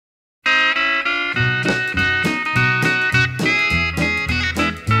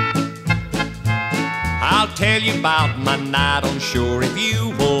tell you about my night on shore if you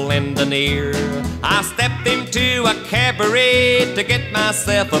will lend an ear. I stepped into a cabaret to get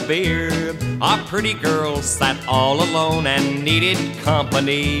myself a beer. A pretty girl sat all alone and needed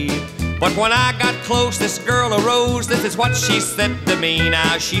company. But when I got close, this girl arose. This is what she said to me.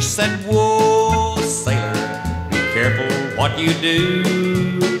 Now she said, "Whoa, sailor, be careful what you do.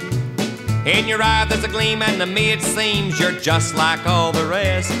 In your eye there's a gleam, and to me it seems you're just like all the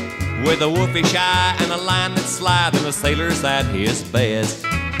rest, with a wolfish eye and a line that's sly, then a sailor's at his best."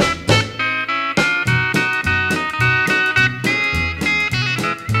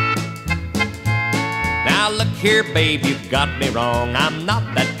 Now look here, babe, you've got me wrong. I'm not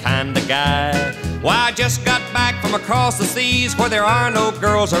that kind of guy. Why, I just got back from across the seas where there are no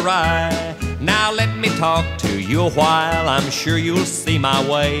girls awry. Now let me talk to you a while, I'm sure you'll see my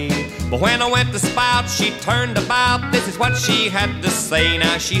way. But when I went to spout, she turned about. This is what she had to say.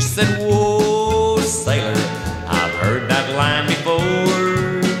 Now she said, "Whoa, sailor, I've heard that line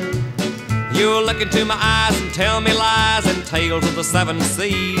before. You'll look into my eyes and tell me lies and tales of the seven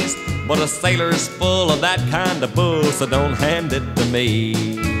seas. But a sailor's full of that kind of bull, so don't hand it to me."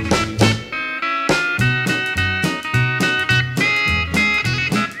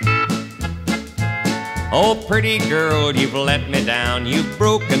 Oh, pretty girl, you've let me down. You've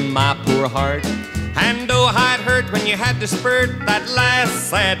broken my poor heart. And oh, how it hurt when you had to spurt that last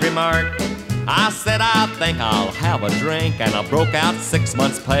sad remark. I said, "I think I'll have a drink," and I broke out 6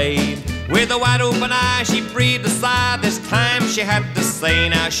 months' pay. With a wide open eye, she breathed a sigh. This time she had to say.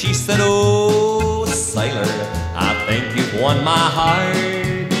 Now she said, "Oh, sailor, I think you've won my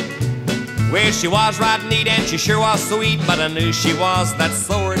heart." Well, she was right neat and she sure was sweet, but I knew she was that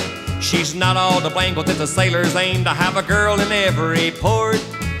sort. She's not all to blame, 'cause it's a sailor's aim to have a girl in every port.